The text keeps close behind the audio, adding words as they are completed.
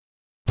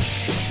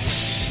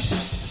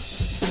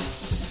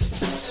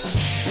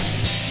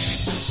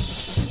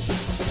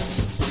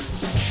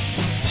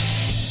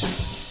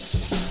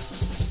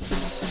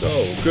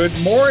So,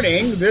 good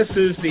morning. This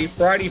is the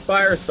Friday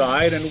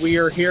Fireside, and we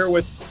are here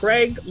with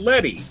Craig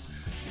Leddy,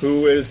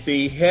 who is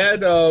the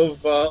head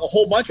of a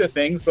whole bunch of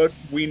things, but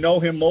we know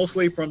him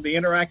mostly from the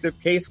interactive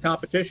case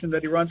competition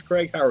that he runs.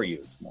 Craig, how are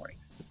you this morning?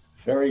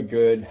 Very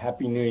good.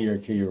 Happy New Year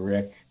to you,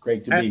 Rick.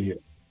 Great to be here.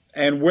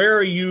 And where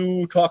are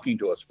you talking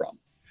to us from?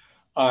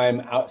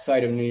 I'm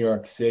outside of New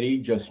York City,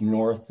 just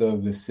north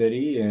of the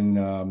city in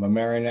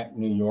Mamaroneck,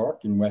 New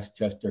York, in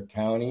Westchester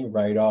County,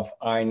 right off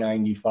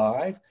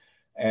I-95,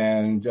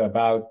 and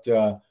about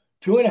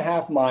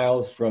 2.5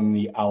 miles from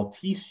the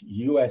Altice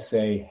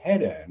USA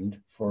head end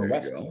for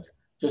West Coast,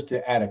 just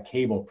to add a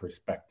cable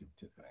perspective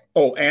to things.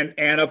 Oh,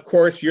 and of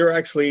course, you're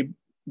actually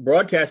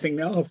broadcasting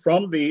now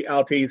from the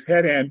Altice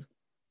head end,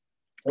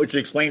 which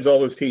explains all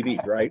those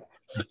TVs, right?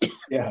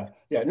 Yeah.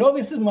 No,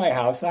 this is my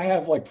house. I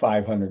have like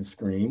 500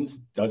 screens.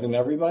 Doesn't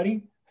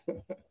everybody?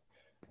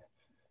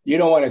 You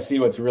don't want to see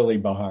what's really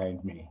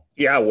behind me.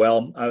 Yeah,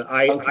 well,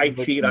 I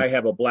cheat. I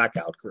have a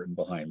blackout curtain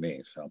behind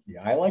me. So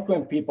yeah, I like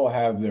when people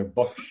have their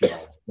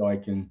bookshelves so I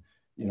can,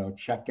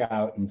 check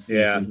out and see.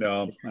 Yeah,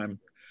 no, I'm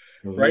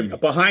right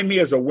behind me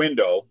is a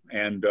window,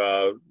 and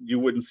you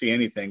wouldn't see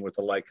anything with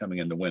the light coming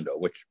in the window,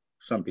 which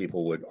some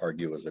people would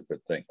argue is a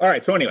good thing. All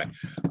right, so anyway,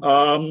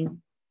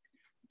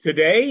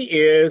 today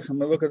is, I'm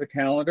going to look at the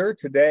calendar.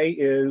 Today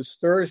is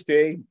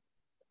Thursday,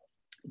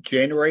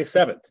 January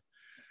 7th,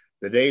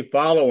 the day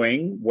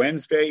following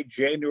Wednesday,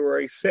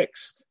 January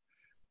 6th,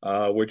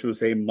 which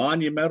was a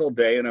monumental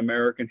day in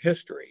American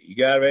history. You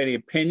got any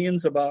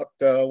opinions about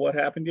what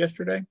happened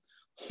yesterday?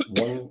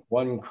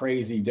 One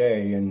crazy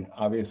day, and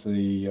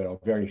obviously,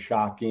 very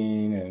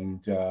shocking.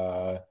 And,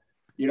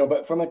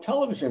 but from a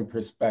television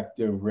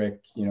perspective,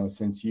 Rick,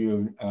 since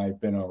you and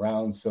I've been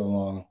around so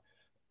long,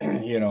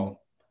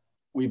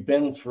 we've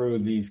been through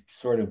these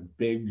sort of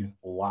big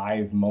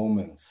live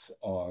moments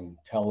on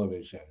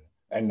television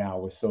and now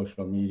with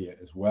social media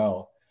as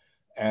well.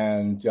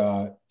 And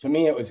to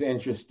me, it was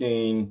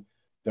interesting.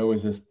 There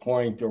was this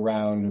point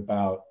around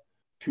about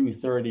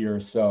 2:30 or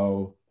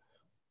so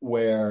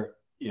where,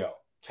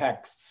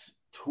 texts,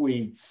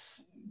 tweets,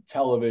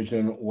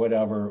 television,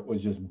 whatever,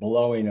 was just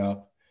blowing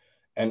up.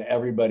 And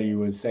everybody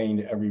was saying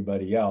to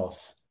everybody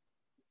else,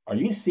 are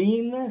you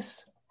seeing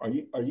this? Are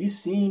you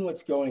seeing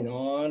what's going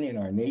on in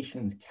our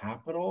nation's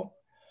capital?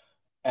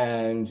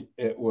 And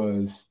it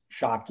was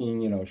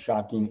shocking,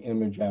 shocking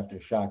image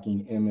after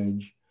shocking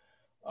image.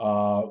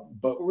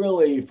 But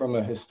really, from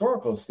a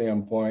historical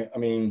standpoint, I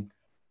mean,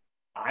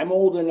 I'm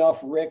old enough,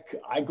 Rick.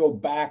 I go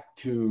back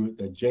to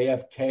the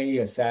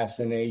JFK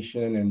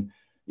assassination, and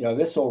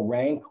this will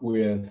rank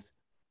with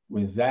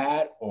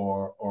that,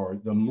 or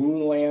the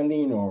moon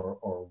landing,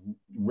 or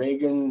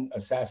Reagan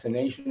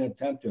assassination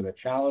attempt, or the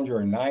Challenger,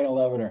 or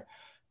 9/11, or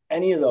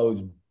any of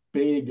those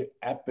big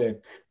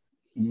epic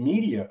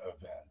media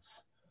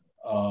events.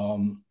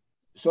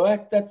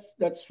 So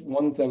that's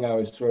one thing I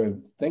was sort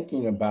of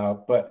thinking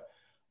about. But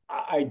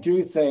I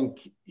do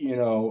think,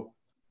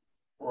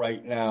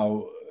 right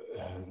now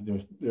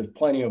there's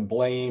plenty of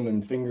blame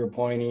and finger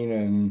pointing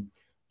and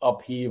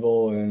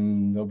upheaval,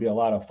 and there'll be a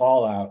lot of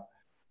fallout.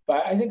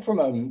 But I think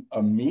from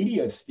a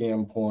media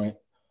standpoint,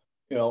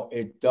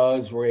 it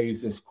does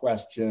raise this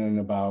question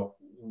about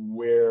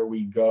where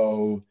we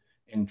go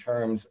in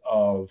terms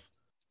of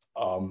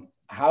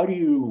how do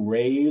you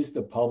raise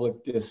the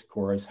public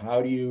discourse?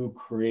 How do you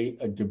create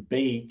a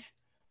debate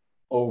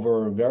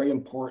over very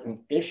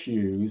important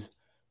issues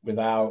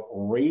without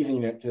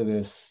raising it to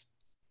this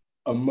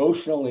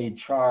emotionally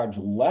charged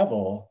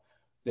level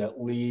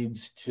that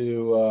leads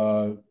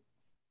to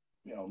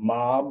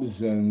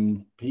mobs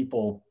and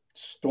people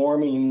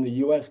storming the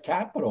U.S.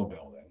 Capitol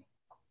building?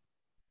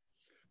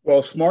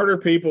 Well, smarter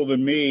people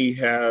than me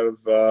have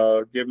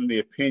given the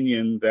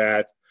opinion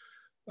that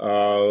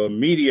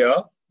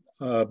media,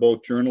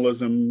 both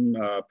journalism,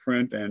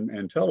 print,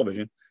 and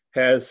television,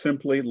 has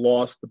simply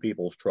lost the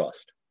people's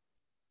trust.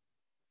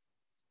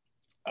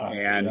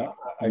 And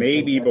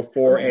maybe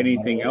before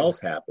anything else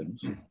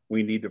happens,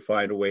 we need to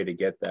find a way to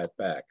get that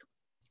back.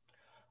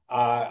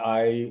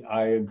 I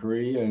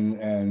agree,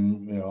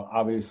 and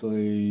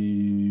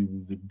obviously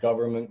the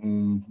government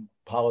and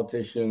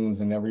politicians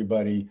and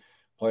everybody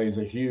plays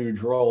a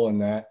huge role in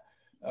that.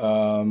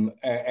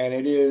 And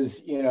it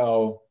is,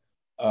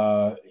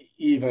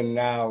 even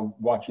now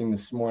watching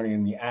this morning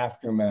in the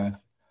aftermath,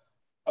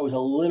 I was a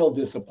little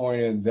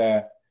disappointed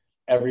that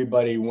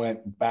everybody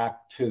went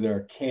back to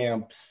their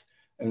camps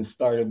and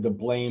started the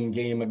blame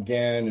game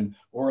again, and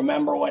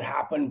remember what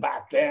happened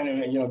back then,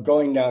 and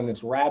going down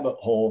this rabbit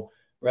hole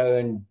rather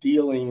than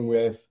dealing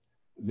with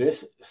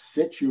this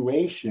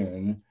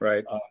situation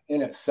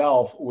in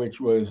itself,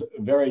 which was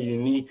very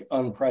unique,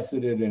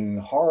 unprecedented,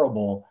 and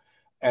horrible,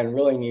 and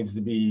really needs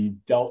to be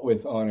dealt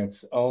with on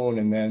its own,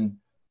 and then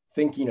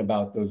thinking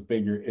about those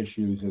bigger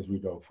issues as we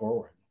go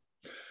forward.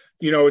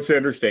 It's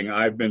interesting.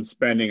 I've been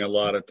spending a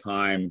lot of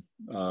time,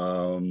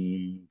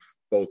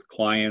 both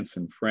clients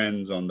and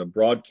friends, on the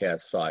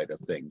broadcast side of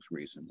things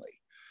recently.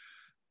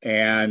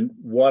 And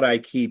what I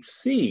keep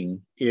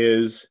seeing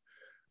is,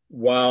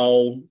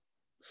 while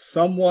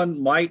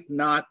someone might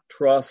not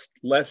trust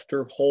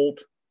Lester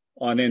Holt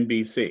on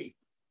NBC.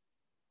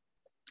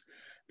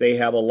 They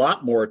have a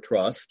lot more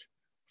trust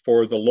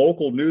for the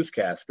local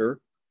newscaster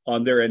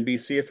on their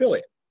NBC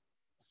affiliate.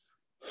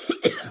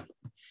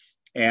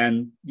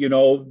 And,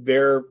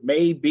 there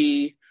may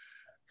be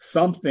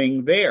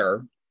something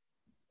there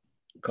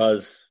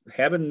because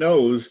heaven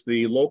knows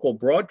the local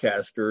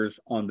broadcasters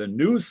on the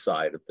news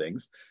side of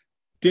things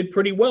did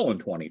pretty well in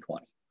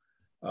 2020.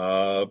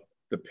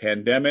 The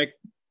pandemic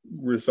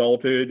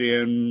resulted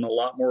in a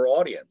lot more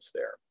audience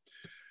there.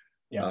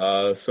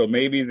 Yeah. So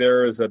maybe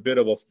there is a bit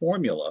of a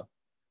formula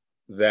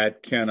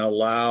that can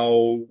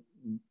allow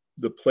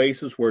the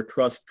places where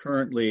trust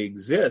currently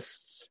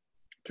exists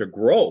to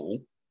grow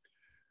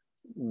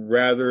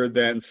rather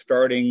than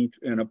starting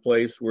in a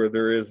place where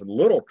there is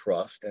little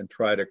trust and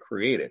try to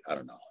create it. I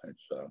don't know.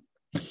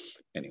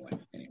 It's anyway.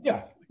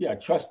 Yeah.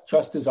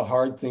 Trust is a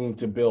hard thing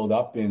to build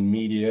up in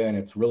media, and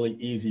it's really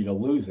easy to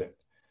lose it.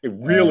 It's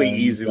really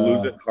easy to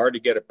lose it, hard to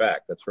get it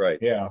back. That's right.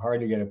 Yeah,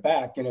 hard to get it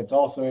back. And it's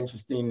also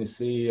interesting to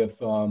see if,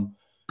 some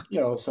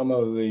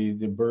of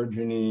the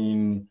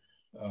burgeoning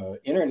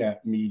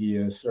internet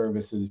media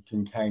services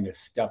can kind of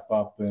step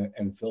up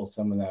and fill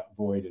some of that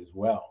void as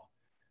well,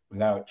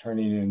 without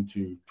turning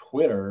into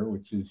Twitter,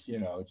 which is,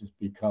 just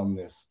become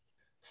this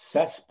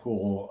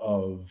cesspool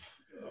of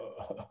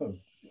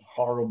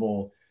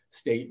horrible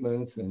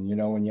statements. And,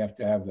 when you have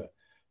to have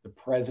the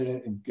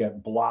president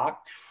get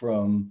blocked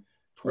from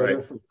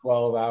Twitter for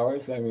 12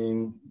 hours, I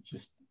mean,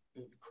 just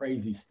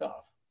crazy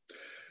stuff.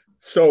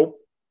 So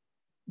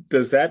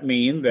does that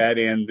mean that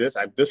in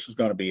this is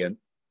going to be an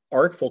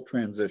artful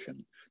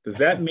transition. Does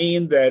that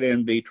mean that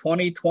in the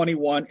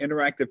 2021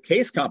 interactive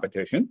case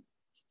competition,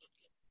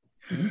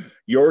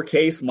 your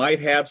case might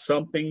have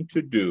something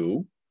to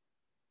do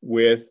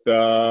with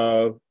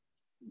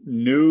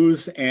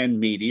news and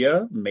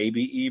media,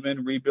 maybe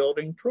even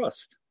rebuilding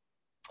trust?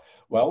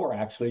 Well, we're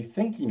actually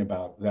thinking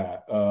about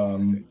that.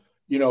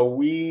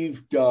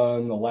 We've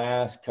done the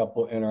last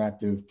couple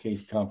interactive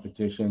case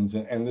competitions,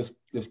 and this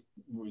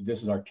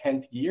is our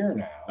 10th year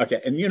now. Okay,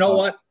 and you know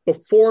what?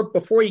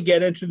 Before you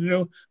get into the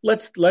new,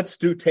 let's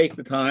take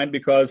the time,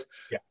 because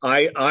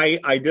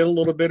I did a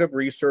little bit of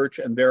research,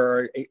 and there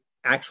are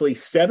actually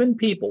 7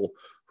 people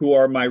who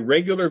are my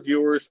regular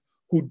viewers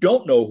who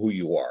don't know who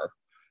you are.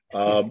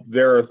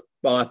 There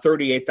are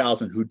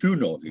 38,000 who do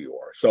know who you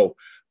are. So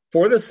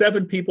for the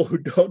 7 people who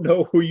don't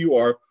know who you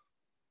are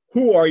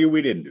you?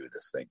 We didn't do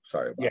this thing.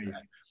 Sorry about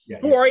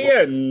that. Who are you,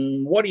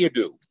 and what do you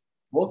do?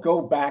 We'll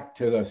go back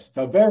to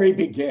the very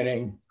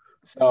beginning.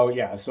 So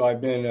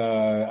I've been,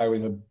 I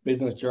was a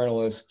business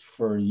journalist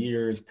for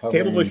years.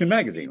 Cablevision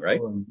Magazine,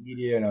 right?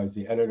 Media, and I was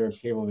the editor of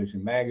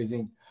Cablevision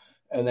Magazine.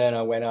 And then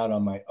I went out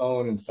on my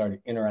own and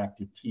started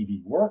Interactive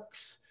TV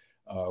Works,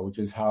 which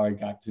is how I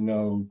got to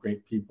know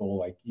great people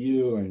like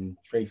you and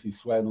Tracy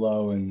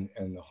Swedlow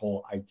and the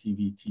whole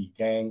ITVT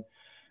gang.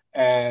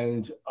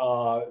 And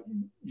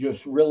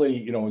just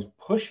really, was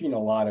pushing a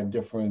lot of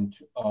different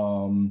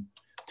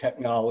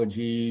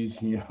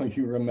technologies. You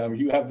remember,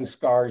 you have the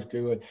scars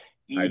to it,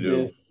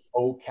 EDIF,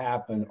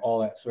 OCAP, and all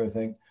that sort of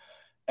thing.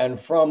 And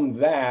from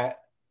that,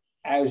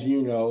 as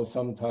you know,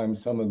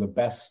 sometimes some of the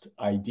best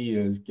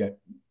ideas get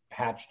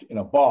hatched in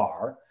a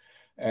bar.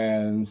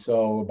 And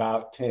so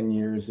about 10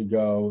 years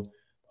ago,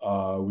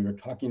 we were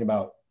talking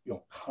about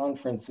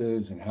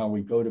conferences and how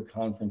we go to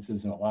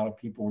conferences, and a lot of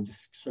people were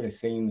just sort of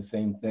saying the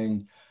same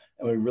thing.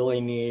 And we really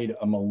need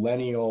a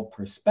millennial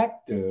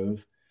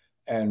perspective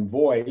and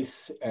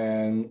voice,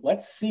 and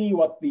let's see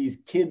what these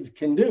kids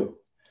can do.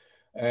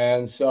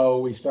 And so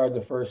we started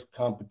the first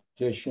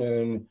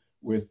competition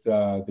with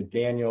the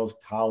Daniels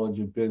College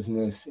of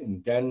Business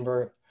in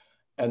Denver,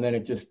 and then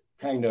it just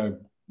kind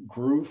of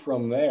grew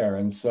from there.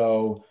 And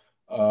so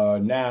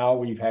now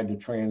we've had to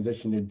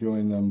transition to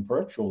doing them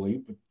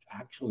virtually, but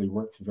actually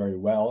works very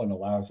well and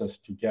allows us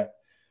to get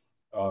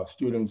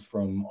students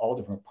from all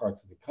different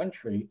parts of the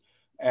country.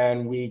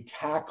 And we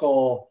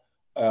tackle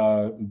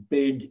a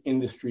big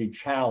industry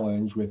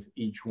challenge with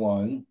each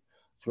one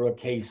through a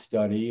case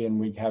study. And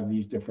we have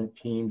these different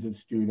teams of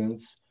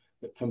students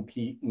that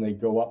compete, and they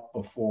go up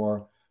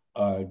before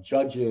a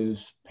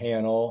judges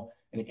panel,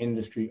 an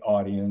industry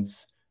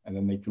audience, and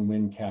then they can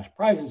win cash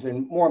prizes.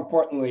 And more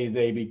importantly,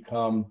 they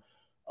become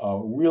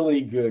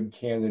really good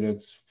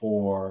candidates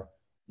for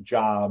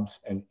jobs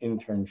and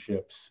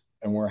internships.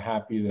 And we're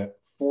happy that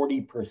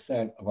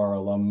 40% of our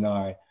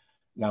alumni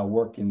now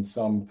work in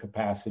some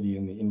capacity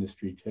in the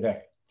industry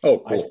today. Oh,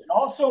 cool. I should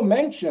also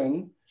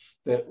mention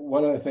that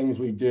one of the things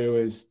we do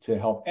is to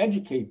help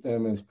educate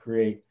them is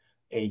create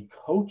a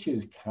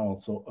coaches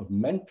council of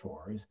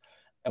mentors.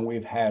 And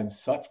we've had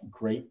such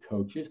great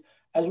coaches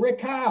as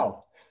Rick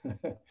Howe,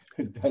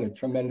 who's done a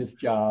tremendous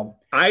job.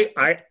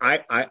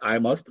 I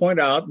must point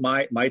out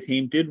my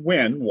team did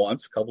win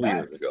once a couple of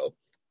years ago.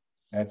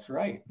 That's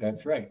right.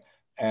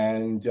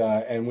 And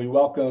we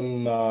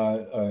welcome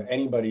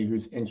anybody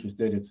who's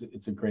interested.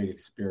 It's a great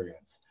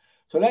experience.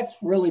 So that's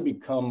really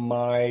become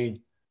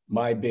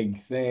my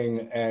big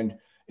thing. And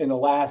in the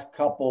last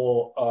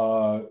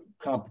couple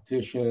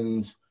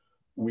competitions,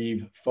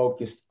 we've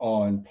focused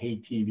on pay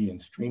TV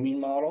and streaming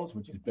models,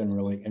 which has been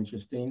really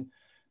interesting.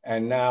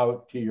 And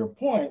now, to your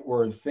point,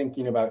 we're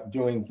thinking about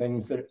doing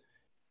things that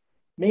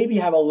maybe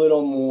have a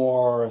little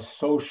more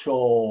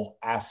social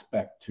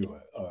aspect to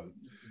it,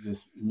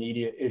 this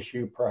media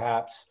issue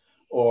perhaps,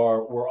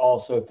 or we're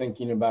also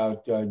thinking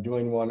about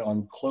doing one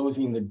on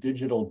closing the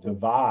digital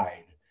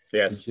divide,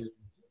 yes, which is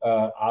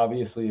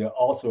obviously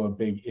also a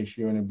big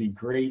issue, and it'd be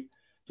great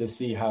to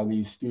see how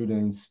these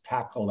students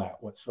tackle that,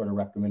 what sort of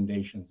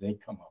recommendations they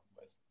come up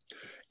with.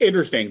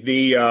 Interesting.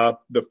 The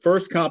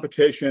first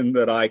competition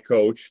that I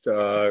coached,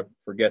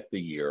 forget the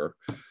year,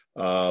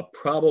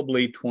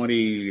 probably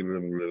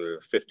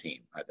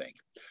 2015, I think.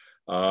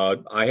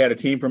 I had a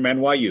team from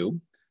NYU,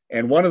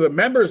 and one of the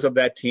members of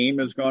that team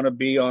is going to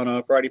be on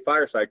a Friday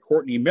Fireside,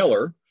 Courtney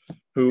Miller,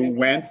 who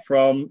went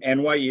from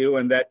NYU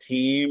and that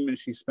team, and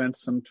she spent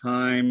some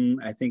time,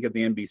 I think, at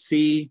the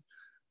NBC,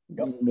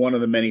 one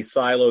of the many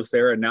silos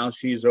there, and now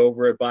she's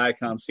over at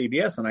Viacom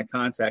CBS. And I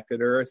contacted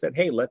her. I said,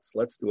 "Hey, let's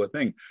do a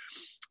thing."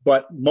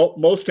 But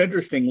most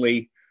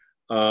interestingly,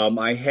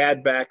 I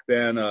had back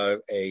then a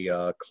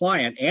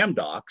client,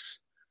 Amdocs,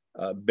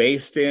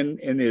 based in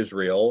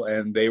Israel,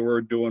 and they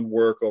were doing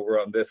work over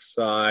on this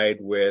side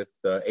with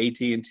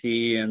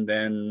AT&T and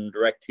then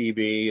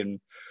DirecTV, and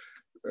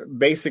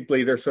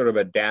basically they're sort of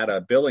a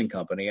data billing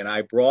company. And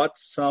I brought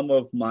some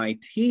of my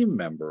team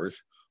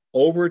members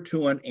over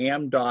to an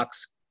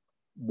Amdocs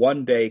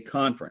one-day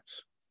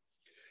conference,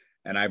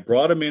 and I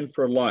brought them in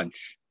for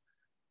lunch.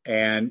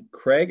 And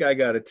Craig, I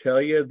got to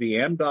tell you, the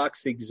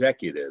Amdocs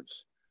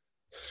executives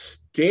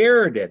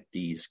stared at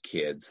these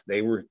kids.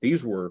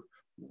 These were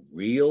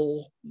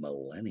real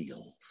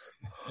millennials.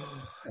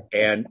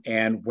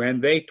 And when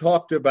they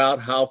talked about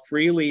how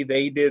freely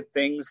they did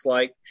things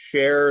like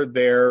share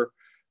their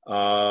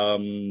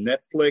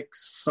Netflix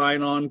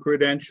sign-on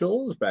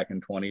credentials back in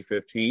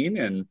 2015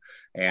 and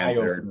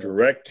their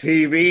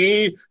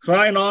DirecTV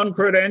sign-on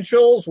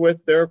credentials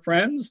with their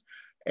friends,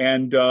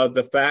 and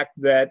the fact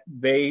that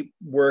they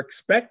were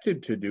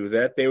expected to do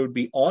that, they would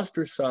be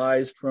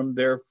ostracized from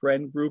their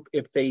friend group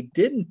if they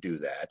didn't do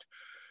that,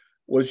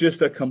 was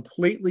just a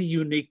completely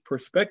unique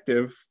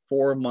perspective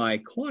for my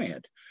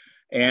client.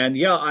 And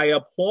yeah, I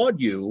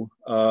applaud you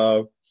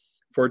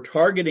for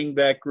targeting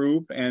that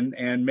group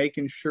and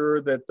making sure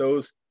that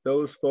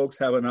those folks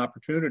have an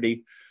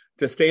opportunity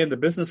to stay in the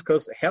business,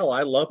 because hell,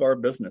 I love our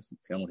business.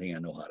 It's the only thing I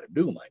know how to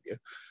do, mind you.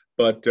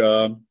 But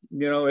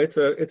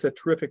it's a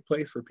terrific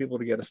place for people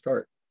to get a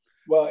start.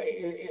 Well,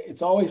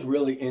 it's always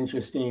really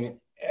interesting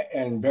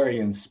and very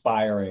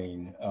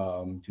inspiring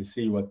to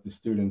see what the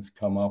students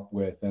come up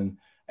with,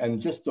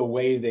 and just the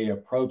way they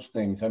approach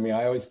things. I mean,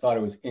 I always thought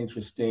it was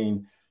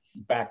interesting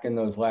back in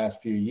those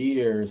last few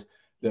years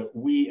that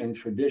we in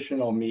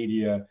traditional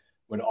media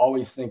would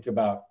always think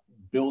about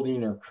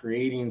building or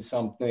creating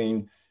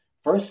something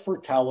first for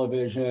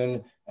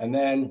television, and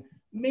then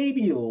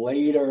maybe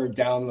later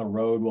down the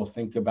road, we'll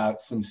think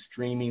about some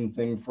streaming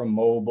thing from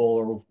mobile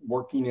or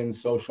working in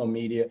social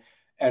media.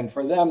 And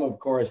for them, of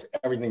course,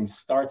 everything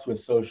starts with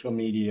social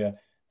media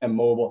and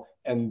mobile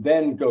and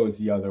then goes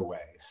the other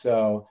way.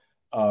 So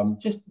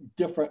just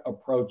different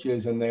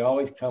approaches, and they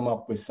always come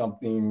up with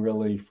something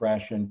really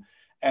fresh.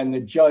 And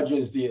the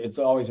judges, it's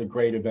always a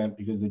great event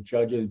because the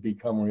judges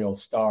become real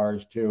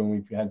stars too. And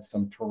we've had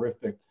some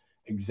terrific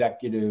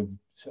executives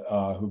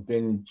who've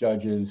been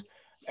judges,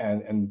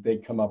 and they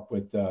come up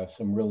with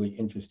some really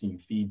interesting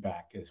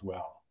feedback as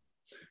well.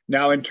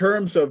 Now, in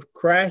terms of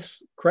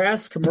crass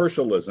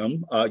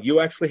commercialism, you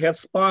actually have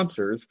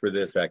sponsors for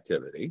this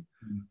activity.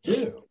 You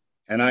do.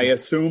 And I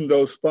assume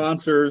those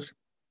sponsors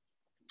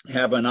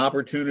have an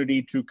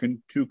opportunity to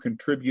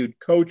contribute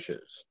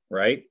coaches,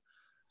 right?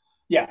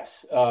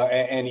 Yes,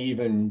 and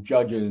even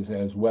judges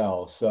as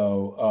well.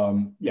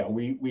 So,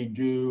 we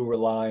do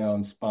rely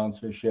on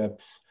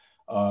sponsorships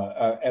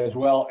as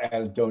well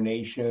as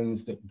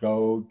donations that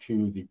go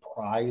to the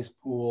prize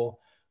pool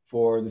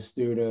for the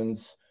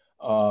students.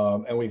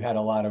 And we've had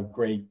a lot of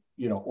great,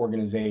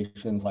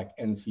 organizations like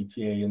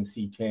NCTA and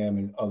CTAM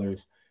and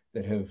others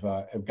that have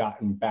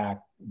gotten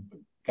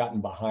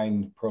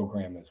behind the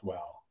program as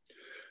well.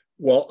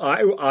 Well,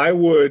 I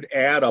would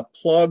add a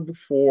plug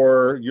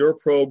for your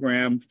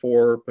program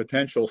for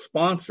potential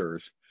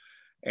sponsors,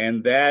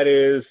 and that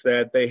is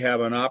that they have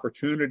an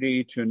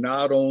opportunity to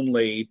not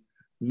only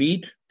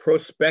meet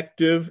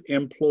prospective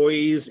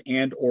employees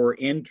and or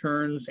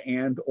interns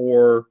and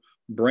or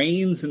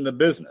brains in the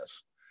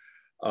business,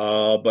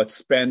 but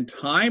spend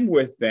time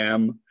with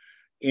them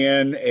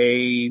in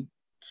a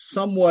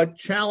somewhat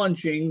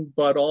challenging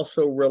but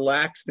also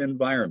relaxed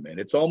environment.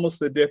 It's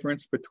almost the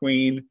difference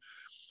between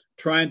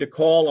trying to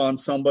call on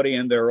somebody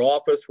in their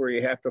office where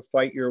you have to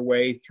fight your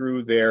way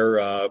through their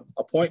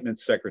appointment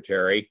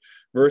secretary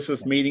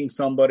versus meeting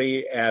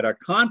somebody at a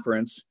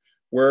conference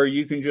where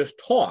you can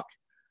just talk.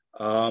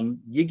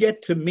 You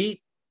get to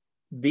meet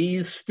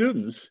these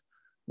students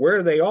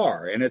where they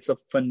are, and it's a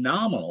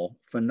phenomenal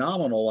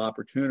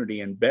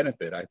opportunity and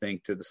benefit, I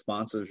think, to the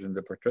sponsors and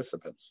the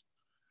participants.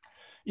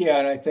 Yeah,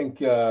 and I think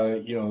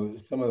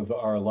some of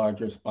our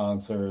larger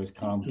sponsors,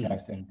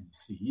 Comcast,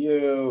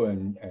 NBCU,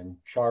 and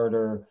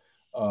Charter,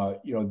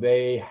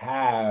 they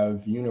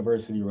have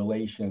university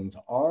relations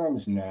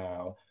arms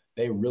now.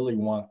 They really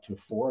want to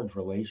forge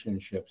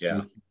relationships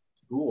with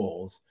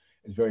schools.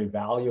 It's very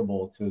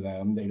valuable to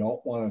them. They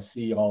don't want to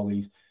see all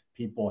these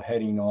people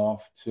heading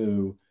off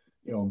to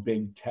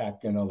big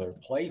tech and other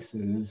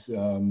places.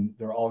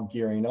 They're all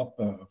gearing up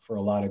for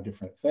a lot of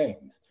different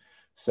things.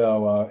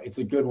 So it's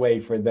a good way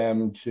for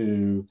them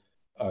to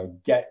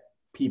get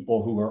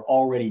people who are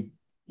already,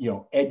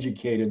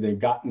 educated. They've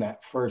gotten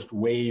that first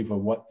wave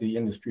of what the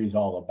industry is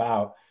all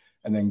about,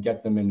 and then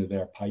get them into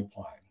their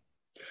pipeline.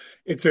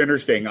 It's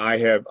interesting. I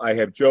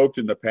have joked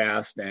in the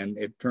past, and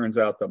it turns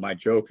out that my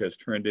joke has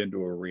turned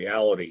into a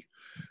reality,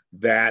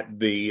 that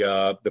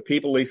the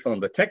people, at least on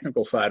the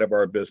technical side of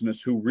our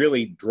business, who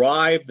really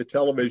drive the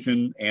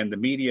television and the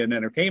media and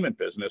entertainment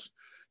business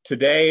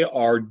today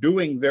are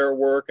doing their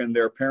work in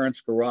their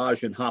parents'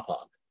 garage in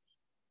Hauppauge.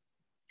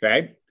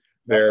 Okay?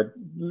 They're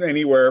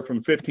anywhere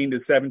from 15 to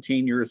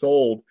 17 years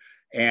old,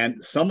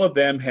 and some of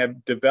them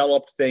have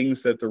developed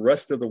things that the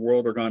rest of the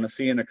world are going to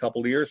see in a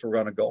couple of years. We're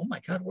going to go, oh my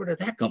God, where did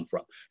that come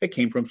from? It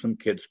came from some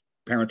kid's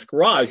parents'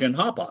 garage in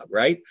Hauppauge,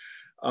 right?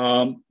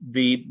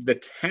 The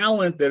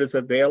talent that is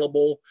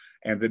available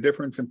and the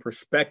difference in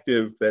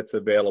perspective that's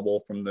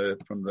available from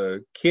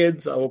the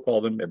kids, I will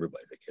call them,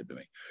 everybody's a kid to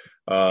me,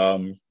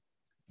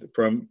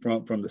 from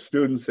the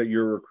students that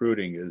you're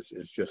recruiting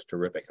is just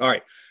terrific. All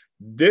right,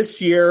 this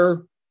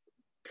year,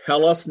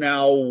 tell us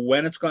now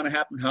when it's going to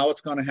happen, how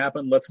it's going to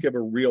happen. Let's give a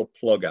real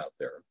plug out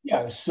there.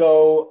 Yeah.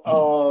 So,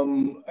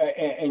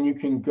 and you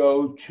can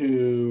go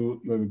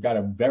to, we've got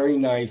a very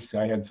nice,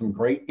 I had some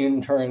great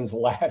interns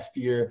last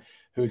year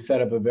who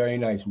set up a very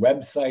nice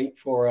website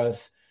for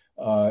us,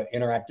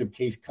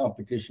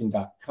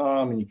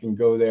 interactivecasecompetition.com. And you can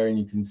go there and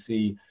you can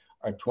see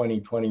our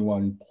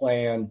 2021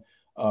 plan.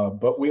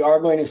 But we are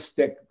going to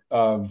stick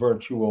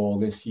virtual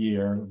this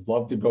year.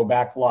 Love to go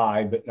back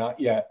live, but not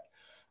yet.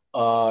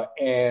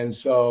 And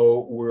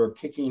so we're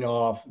kicking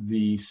off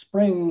the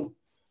spring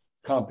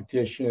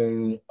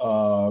competition.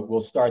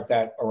 We'll start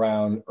that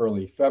around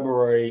early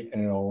February,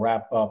 and it'll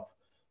wrap up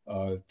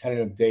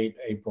tentative date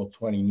April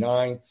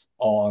 29th,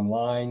 all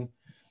online.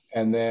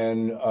 And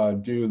then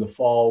do the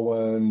fall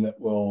one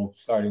that will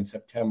start in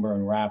September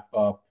and wrap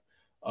up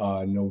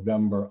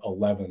November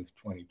 11th,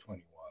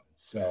 2021.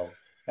 So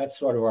that's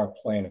sort of our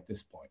plan at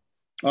this point.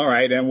 All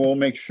right, and we'll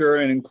make sure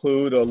and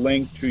include a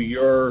link to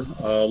your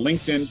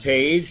LinkedIn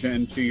page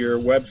and to your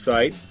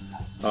website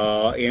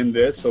in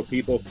this so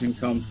people can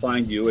come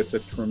find you. It's a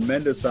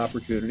tremendous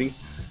opportunity.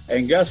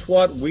 And guess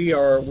what? We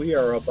are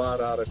about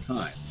out of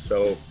time.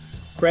 So,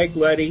 Craig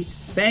Leddy,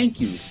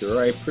 thank you,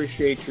 sir. I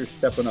appreciate your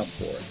stepping up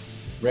for us.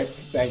 Rick,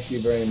 thank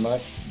you very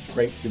much.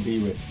 Great to be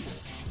with you.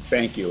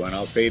 Thank you. And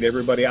I'll say to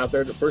everybody out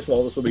there that, first of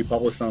all, this will be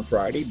published on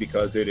Friday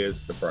because it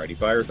is the Friday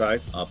Fireside,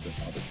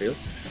 office here.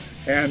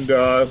 And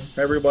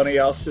everybody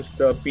else,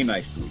 just be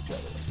nice to each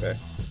other, okay?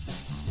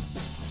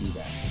 Do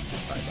that.